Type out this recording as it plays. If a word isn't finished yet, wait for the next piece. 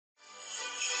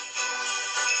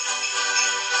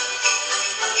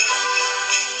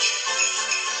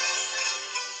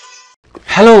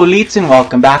Hello elites and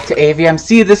welcome back to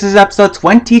AVMC. This is episode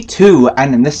 22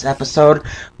 and in this episode,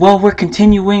 well, we're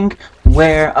continuing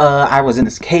where I was in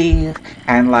this cave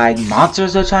and like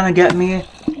monsters are trying to get me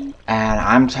and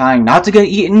I'm trying not to get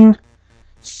eaten.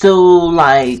 So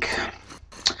like,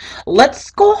 let's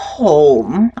go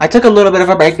home. I took a little bit of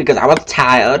a break because I was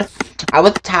tired.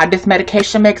 This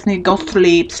medication makes me go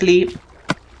sleep.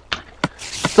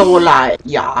 So like,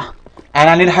 yeah. And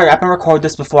I need to hurry up and record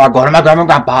this before I go to my grandma and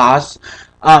grandpa's.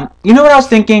 You know what I was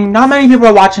thinking? Not many people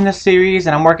are watching this series,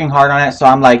 and I'm working hard on it, so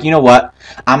I'm like, you know what?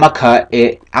 I'ma cut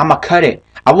it.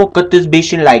 I will cut this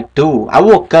bitch in like two. I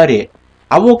will cut it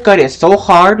so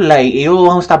hard, like, it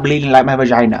won't stop bleeding like my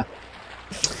vagina.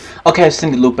 Okay,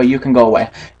 Cindy Lupa, you can go away.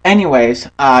 Anyways,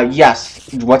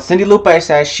 yes, what Cindy Lupa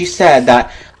says, she said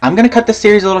that I'm gonna cut the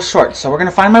series a little short, so we're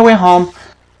gonna find my way home.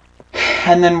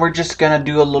 And then we're just gonna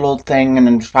do a little thing and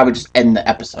then probably just end the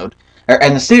episode. Or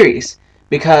end the series.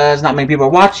 Because not many people are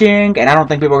watching, and I don't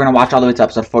think people are gonna watch all the way to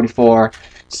episode 44.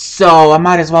 So I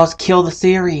might as well kill the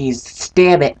series.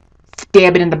 Stab it.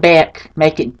 Stab it in the back.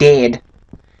 Make it dead.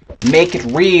 Make it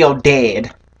real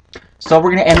dead. So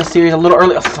we're gonna end the series a little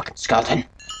early. Oh, fucking skeleton.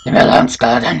 Leave me alone,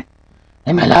 skeleton.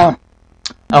 Leave me alone.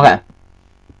 Okay.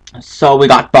 So we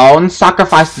got bones.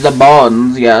 Sacrifice the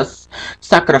bones, yes.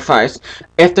 Sacrifice.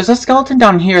 If there's a skeleton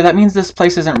down here, that means this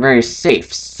place isn't very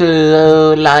safe.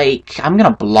 So, like, I'm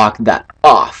gonna block that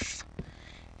off.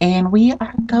 And we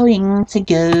are going to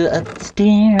go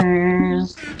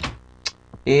upstairs.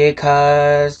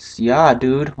 Because, yeah,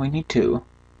 dude, we need to.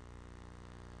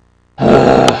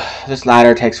 This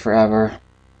ladder takes forever.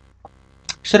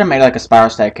 Should have made, like, a spiral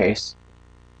staircase.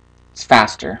 It's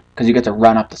faster, because you get to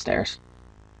run up the stairs.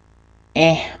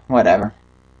 Whatever.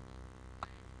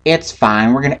 It's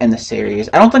fine. We're gonna end the series.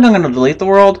 I don't think I'm gonna delete the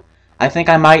world. I think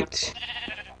I might,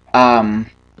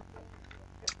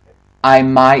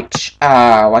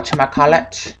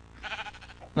 whatchamacallit?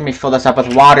 Let me fill this up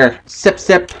with water. Sip,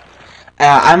 sip.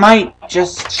 I might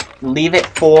just leave it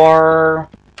for,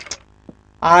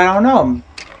 I don't know,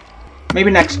 maybe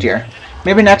next year.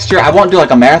 Maybe next year I won't do like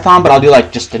a marathon, but I'll do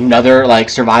like just another like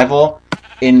survival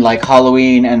in like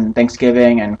Halloween and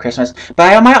Thanksgiving and Christmas.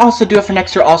 But I might also do it for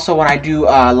next year also when I do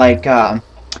I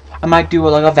might do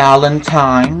like a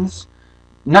Valentine's,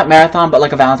 not marathon, but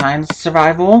like a Valentine's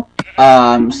survival.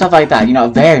 Stuff like that, you know,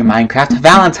 very Minecraft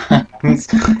Valentine's.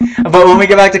 But when we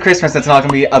get back to Christmas, it's not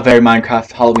gonna be a very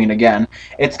Minecraft Halloween again.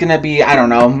 It's gonna be, I don't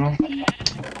know,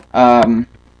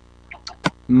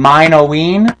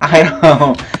 Minoween? I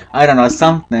don't know,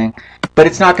 something. But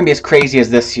it's not going to be as crazy as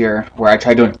this year, where I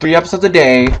tried doing 3 episodes a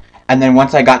day, and then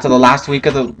once I got to the last week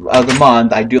of the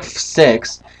month, I do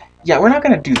 6. Yeah, we're not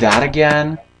going to do that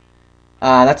again.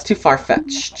 That's too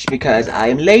far-fetched, because I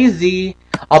am lazy.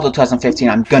 Although 2015,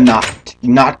 I'm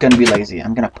not going to be lazy.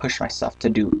 I'm going to push myself to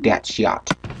do that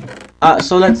shit.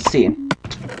 So let's see.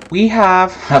 We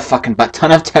have a fucking butt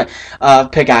ton of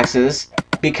pickaxes,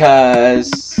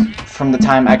 because from the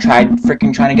time I tried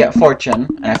freaking trying to get fortune,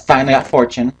 and I finally got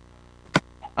fortune.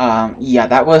 Yeah,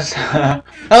 that was that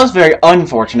was very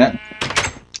unfortunate.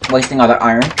 Wasting all that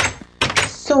iron.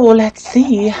 So let's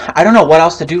see. I don't know what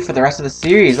else to do for the rest of the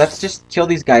series. Let's just kill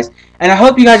these guys. And I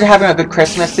hope you guys are having a good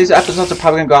Christmas. These episodes are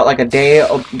probably gonna go out like a day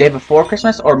before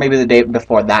Christmas, or maybe the day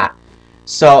before that.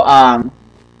 So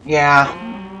yeah,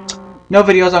 no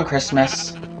videos on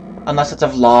Christmas unless it's a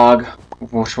vlog,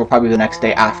 which will probably be the next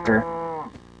day after.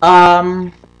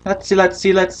 Let's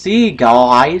see,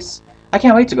 guys. I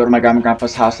can't wait to go to my grandma and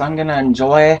grandpa's house. I'm gonna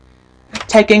enjoy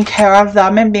taking care of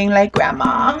them and being like,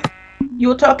 Grandma,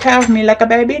 you took care of me like a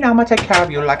baby, now I'm gonna take care of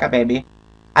you like a baby.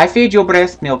 I feed you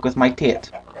breast milk with my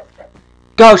tit.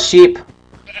 Go, sheep.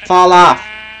 Fall off.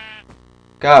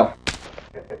 Go.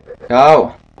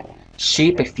 Go.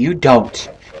 Sheep, if you don't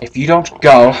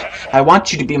go, I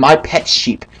want you to be my pet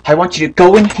sheep. I want you to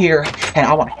go in here, and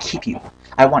I want to keep you.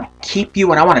 I want to keep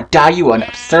you, and I want to dye you an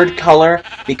absurd color,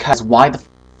 because why the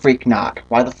freak not?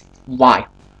 Why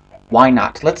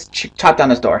not? Let's chop down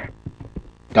this door.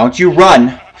 Don't you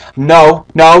run. No.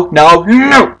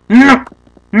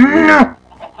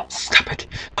 Stop it.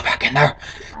 Go back in there.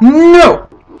 No.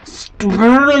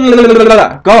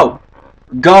 Go.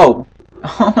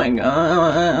 Oh my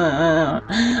god.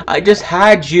 I just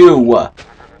had you.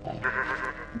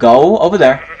 Go over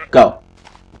there. Go.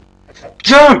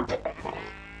 Jump.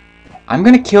 I'm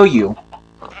gonna kill you.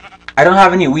 I don't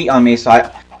have any wheat on me, so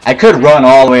I could run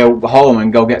all the way home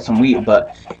and go get some wheat,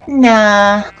 but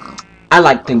nah. I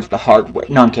like things the hard way.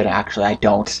 No, I'm kidding. Actually, I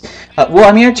don't. Well,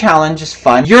 I mean, a challenge is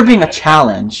fun. You're being a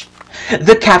challenge.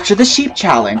 The Capture the Sheep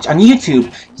challenge on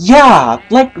YouTube. Yeah,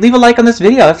 leave a like on this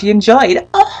video if you enjoyed.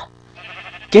 Oh,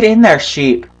 get in there,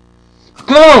 sheep.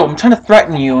 Go! I'm trying to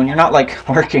threaten you and you're not, like,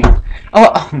 working.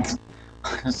 Oh,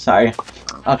 sorry.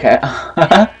 Okay.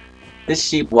 This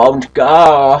sheep won't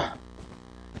go.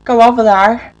 Go over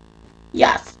there.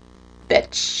 Yes,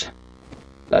 bitch.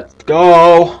 Let's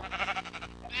go.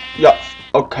 Yes.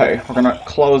 Okay, we're gonna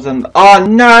close in. Oh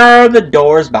no, the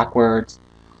door's backwards.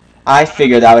 I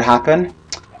figured that would happen.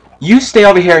 You stay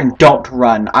over here and don't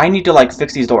run. I need to, like,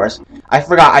 fix these doors. I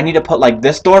forgot. I need to put, like,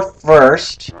 this door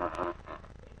first,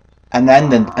 and then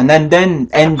this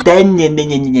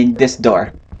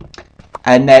door,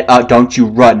 and then don't you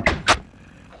run.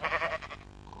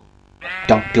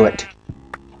 Don't do it.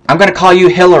 I'm gonna call you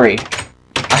Hillary.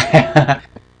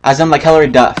 As in, like, Hillary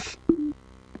Duff.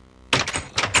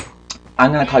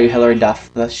 I'm gonna call you Hillary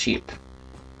Duff, the sheep.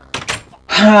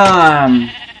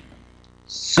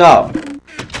 So,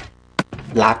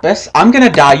 Lapis, I'm gonna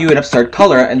dye you an absurd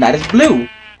color, and that is blue.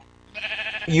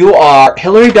 You are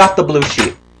Hillary Duff, the blue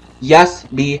sheep. Yes,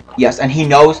 B, yes, and he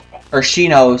knows, or she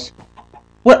knows.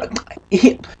 What?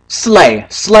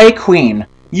 Slay queen.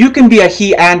 You can be a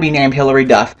he and be named Hillary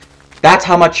Duff. That's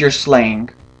how much you're slaying.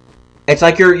 It's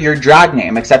like your drag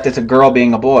name, except it's a girl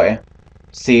being a boy.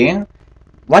 See?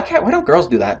 Why don't girls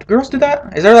do that? Do girls do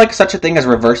that? Is there, like, such a thing as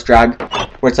reverse drag?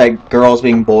 Where it's like girls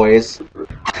being boys?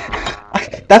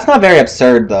 That's not very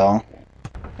absurd, though.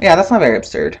 Yeah, that's not very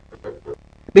absurd.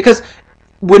 Because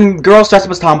when girls dress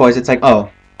up as tomboys, it's like, oh,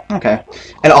 okay.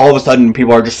 And all of a sudden,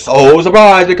 people are just so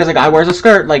surprised because a guy wears a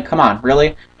skirt. Like, come on,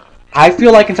 really? I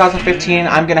feel like in 2015,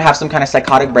 I'm gonna have some kind of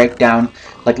psychotic breakdown,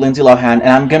 like Lindsay Lohan, and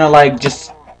I'm gonna, like,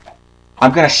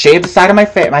 I'm gonna shave the side of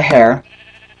my hair,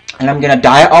 and I'm gonna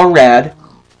dye it all red,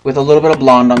 with a little bit of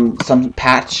blonde on some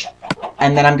patch,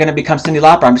 and then I'm gonna become Cyndi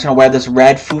Lauper. I'm just gonna wear this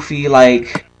red, foofy,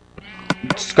 like,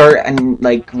 skirt and,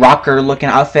 like, rocker-looking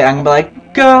outfit. I'm gonna be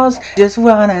like, girls just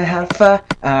wanna have fun.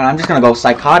 I'm just gonna go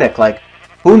psychotic. Like,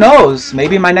 who knows?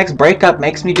 Maybe my next breakup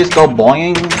makes me just go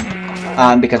boing,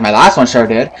 because my last one sure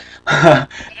did.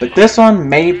 But this one,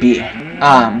 maybe.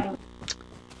 I'm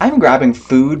grabbing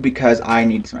food because I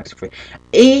need some extra food.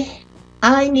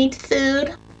 I need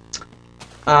food.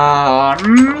 I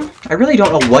really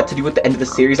don't know what to do at the end of the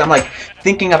series. I'm, like,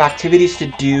 thinking of activities to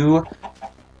do.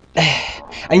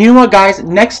 And you know what, guys?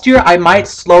 Next year, I might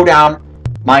slow down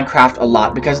Minecraft a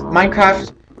lot. Because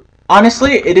Minecraft,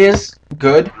 honestly, it is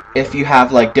good if you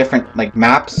have, like, different, like,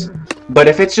 maps. But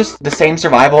if it's just the same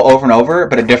survival over and over,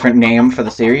 but a different name for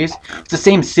the series, it's the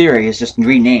same series, just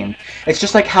renamed. It's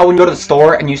just like how when you go to the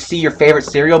store and you see your favorite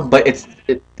cereal, but it's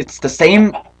the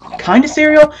same kind of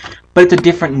cereal, but it's a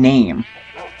different name.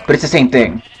 But it's the same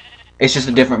thing. It's just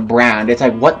a different brand. It's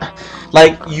like, what?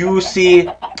 Like, you see,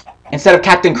 instead of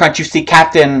Captain Crunch, you see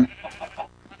Captain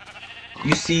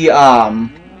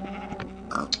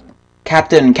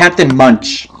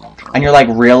Munch. And you're like,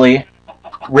 really?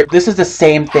 This is the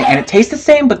same thing. And it tastes the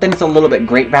same, but then it's a little bit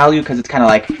great value because it's kind of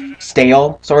like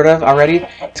stale, sort of, already.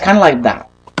 It's kind of like that.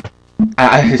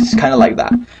 It's kind of like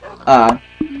that.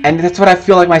 And that's what I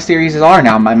feel like my series are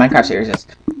now, my Minecraft series is.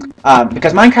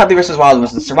 Because Minecraft vs. Wild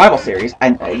was the survival series,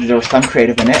 and there was some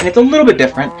creative in it, and it's a little bit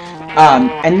different.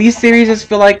 And these series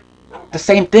feel like the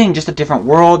same thing, just a different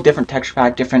world, different texture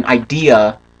pack, different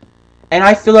idea. And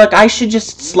I feel like I should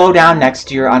just slow down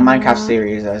next year on Minecraft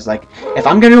series. As like, if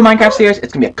I'm gonna do a Minecraft series,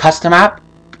 it's gonna be a custom app,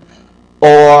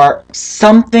 or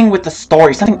something with the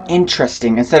story, something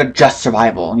interesting instead of just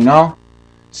survival, you know?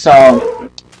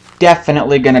 So,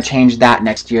 definitely gonna change that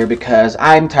next year because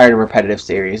I'm tired of repetitive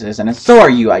series, and so are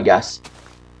you, I guess.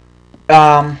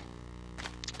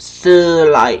 So,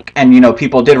 like, and you know,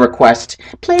 people did request,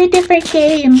 play a different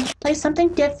game, play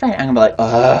something different. I'm gonna be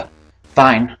like,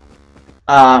 fine.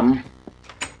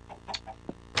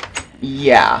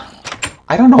 Yeah.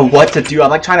 I don't know what to do.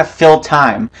 I'm like trying to fill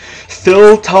time.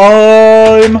 Fill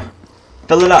time!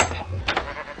 Fill it up.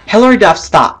 Hillary Duff,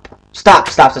 stop. Stop.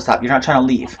 You're not trying to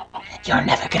leave. You're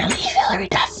never gonna leave, Hillary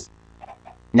Duff.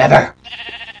 Never.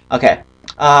 Okay.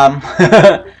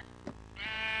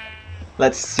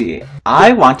 Let's see.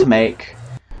 I want to make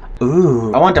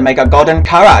a golden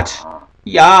carrot.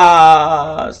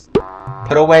 Yes.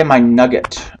 Put away my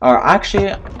nugget. Or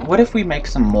actually, what if we make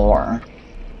some more?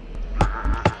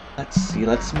 Let's see.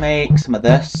 Let's make some of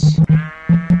this.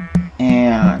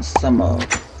 And some of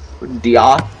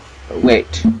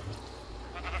wait.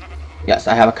 Yes,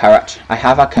 I have a carrot.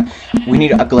 We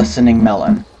need a glistening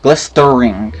melon.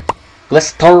 Glistering.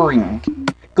 Glistening,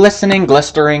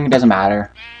 glistering, doesn't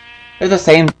matter. They're the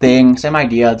same thing, same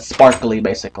idea. Sparkly,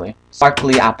 basically.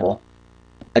 Sparkly apple.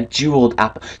 A jeweled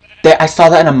apple. I saw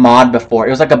that in a mod before. It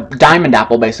was like a diamond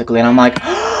apple, basically. And I'm like,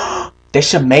 they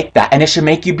should make that. And it should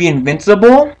make you be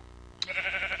invincible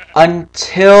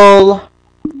until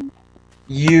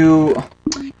you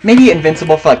maybe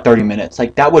invincible for like 30 minutes.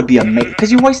 Like, that would be amazing.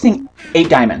 Because you're wasting 8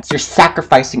 diamonds. You're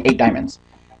sacrificing 8 diamonds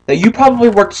that you probably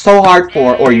worked so hard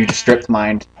for, or you just stripped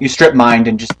mined. You stripped mined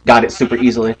and just got it super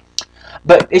easily.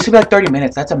 But it should be like 30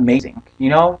 minutes. That's amazing. You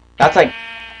know? That's like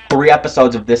 3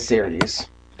 episodes of this series.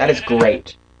 That is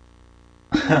great.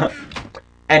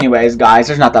 Anyways, guys,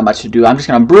 there's not that much to do. I'm just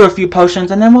gonna brew a few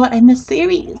potions and then we'll end the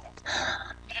series.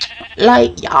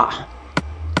 Like, yeah.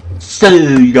 So,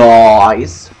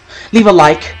 guys, leave a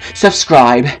like,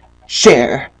 subscribe,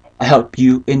 share. I hope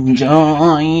you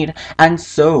enjoyed. And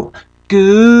so,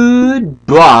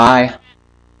 goodbye.